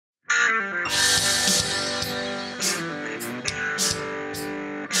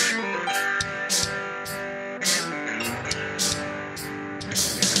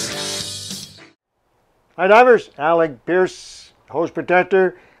Hi divers, Alec, Peirce, hose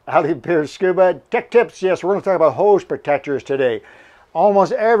protector, Alec, Peirce, Scuba. Tech tips, yes, we're going to talk about hose protectors today.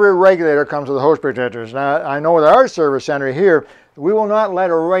 Almost every regulator comes with hose protectors. Now, I know with our service center here, we will not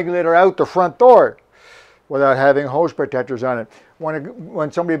let a regulator out the front door without having hose protectors on it.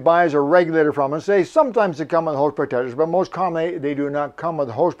 When somebody buys a regulator from us, sometimes they come with hose protectors, but most commonly they do not come with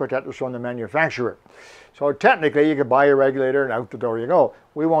hose protectors from the manufacturer. So technically you could buy a regulator and out the door you go.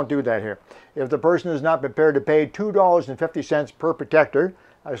 We won't do that here. If the person is not prepared to pay $2.50 per protector,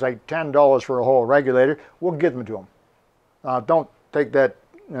 that's like $10 for a whole regulator, we'll give them to them. Don't take that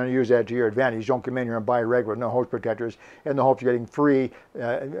and use that to your advantage. Don't come in here and buy a regulator with no hose protectors in the hopes of getting free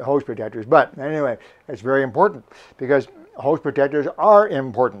hose protectors. But anyway, it's very important because hose protectors are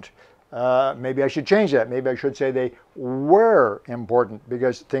important. Maybe I should change that. Maybe I should say they were important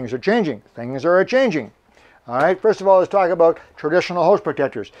because things are changing. Things are changing. All right, first of all, let's talk about traditional hose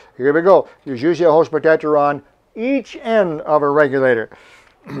protectors. Here we go. There's usually a hose protector on each end of a regulator.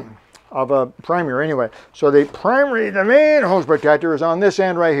 Of a primary anyway. So the main hose protector is on this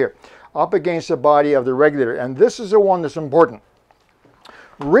end right here, up against the body of the regulator. And this is the one that's important.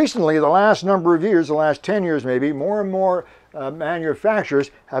 Recently, the last number of years, the last 10 years maybe, more and more manufacturers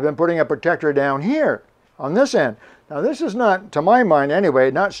have been putting a protector down here on this end. Now this is not, to my mind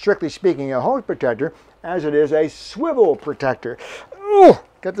anyway, not strictly speaking a hose protector, as it is a swivel protector. Ooh,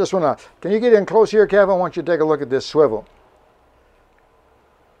 get this one off. Can you get in close here, Kevin? I want you to take a look at this swivel.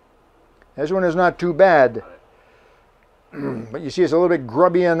 This one is not too bad, but you see it's a little bit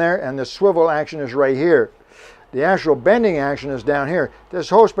grubby in there, and the swivel action is right here. The actual bending action is down here. This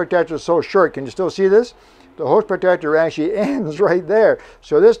hose protector is so short. Can you still see this? The hose protector actually ends right there.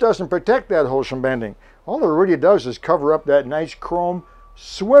 So this doesn't protect that hose from bending. All it really does is cover up that nice chrome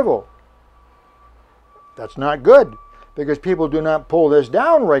swivel. That's not good because people do not pull this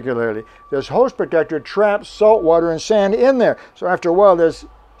down regularly. This hose protector traps salt water and sand in there. So after a while, this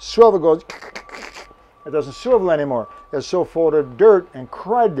swivel goes, it doesn't swivel anymore. It's so full of dirt and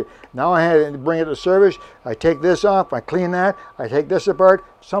crud. Now I had to bring it to service. I take this off, I clean that, I take this apart.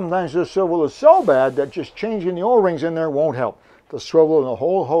 Sometimes this swivel is so bad that just changing the O-rings in there won't help. The swivel and the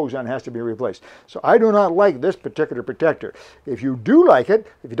whole hose end has to be replaced. So I do not like this particular protector. If you do like it,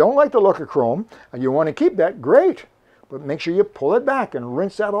 if you don't like the look of chrome and you want to keep that, great. But make sure you pull it back and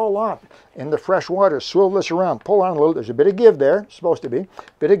rinse that all off in the fresh water. Swivel this around, pull on a little. There's a bit of give there, supposed to be.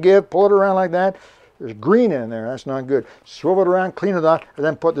 Bit of give, pull it around like that. There's green in there, that's not good. Swivel it around, clean it off, and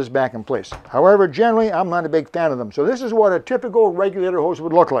then put this back in place. However, generally, I'm not a big fan of them. So this is what a typical regulator hose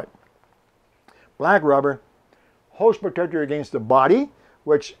would look like. Black rubber, hose protector against the body,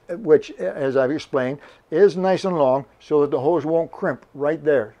 which, as I've explained, is nice and long so that the hose won't crimp right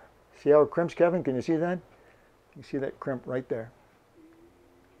there. See how it crimps, Kevin? Can you see that? You see that crimp right there.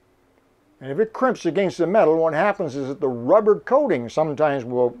 And if it crimps against the metal, what happens is that the rubber coating sometimes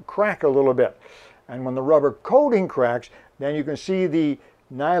will crack a little bit. And when the rubber coating cracks, then you can see the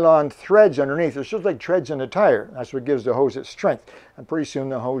nylon threads underneath. It's just like treads in a tire. That's what gives the hose its strength. And pretty soon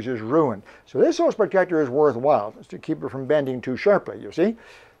the hose is ruined. So this hose protector is worthwhile. It's to keep it from bending too sharply, you see.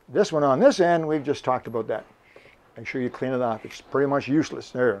 This one on this end, we've just talked about that. Make sure you clean it off. It's pretty much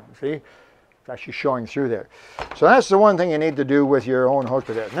useless. There, see? It's actually showing through there. So that's the one thing you need to do with your own hose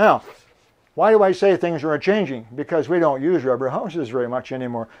protector. Now, why do I say things are changing? Because we don't use rubber hoses very much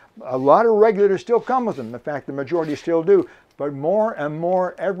anymore. A lot of regulators still come with them. In fact, the majority still do. But more and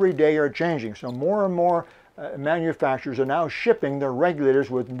more every day are changing. So more and more manufacturers are now shipping their regulators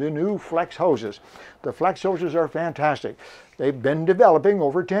with the new flex hoses. The flex hoses are fantastic. They've been developing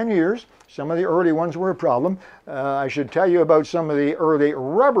over 10 years. Some of the early ones were a problem. I should tell you about some of the early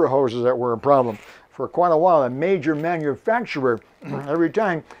rubber hoses that were a problem. For quite a while, a major manufacturer, every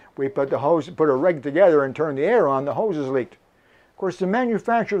time we put a reg together and turn the air on, the hoses leaked. Of course, the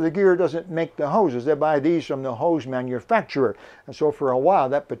manufacturer of the gear doesn't make the hoses. They buy these from the hose manufacturer. And so for a while,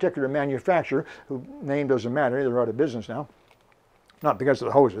 that particular manufacturer, whose name doesn't matter, they're out of business now, not because of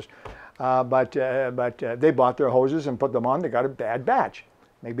the hoses, but they bought their hoses and put them on. They got a bad batch.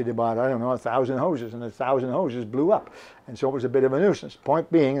 Maybe they bought, I don't know, 1,000 hoses, and 1,000 hoses blew up. And so it was a bit of a nuisance.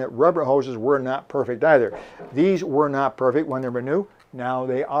 Point being that rubber hoses were not perfect either. These were not perfect when they were new. Now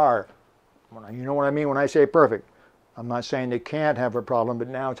they are. You know what I mean when I say perfect. I'm not saying they can't have a problem, but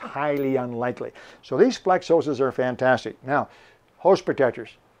now it's highly unlikely. So these flex hoses are fantastic. Now, hose protectors.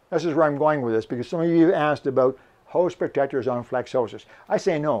 This is where I'm going with this, because some of you asked about hose protectors on flex hoses. I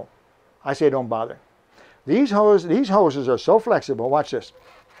say no. I say don't bother. These hoses are so flexible. Watch this.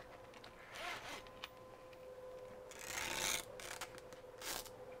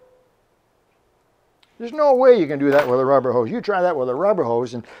 There's no way you can do that with a rubber hose. You try that with a rubber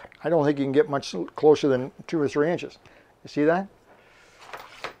hose and I don't think you can get much closer than 2 or 3 inches. You see that?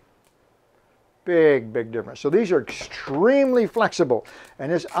 Big, big difference. So these are extremely flexible,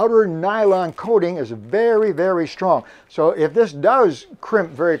 and this outer nylon coating is very, very strong. So if this does crimp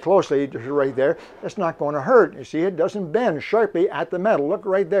very closely, just right there, it's not going to hurt. You see, it doesn't bend sharply at the metal. Look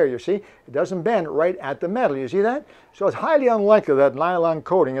right there, you see? It doesn't bend right at the metal. You see that? So it's highly unlikely that nylon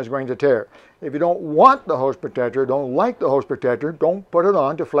coating is going to tear. If you don't want the hose protector, don't like the hose protector, don't put it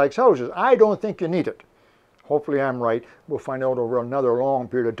on to flex hoses. I don't think you need it. Hopefully I'm right. We'll find out over another long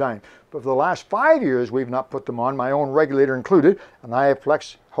period of time. But for the last 5 years, we've not put them on, my own regulator included, and I have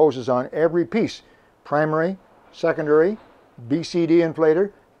flex hoses on every piece. Primary, secondary, BCD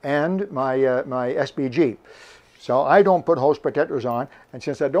inflator, and my SBG. So I don't put hose protectors on, and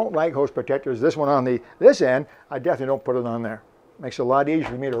since I don't like hose protectors, this one on this end, I definitely don't put it on there. Makes it a lot easier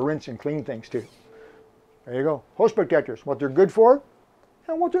for me to rinse and clean things too. There you go. Hose protectors, what they're good for,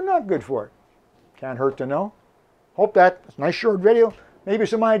 and what they're not good for. Can't hurt to know. Hope that's a nice short video. Maybe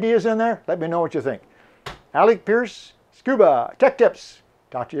some ideas in there. Let me know what you think. Alec, Peirce, Scuba, Tech Tips.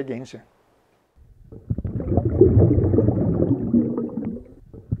 Talk to you again soon.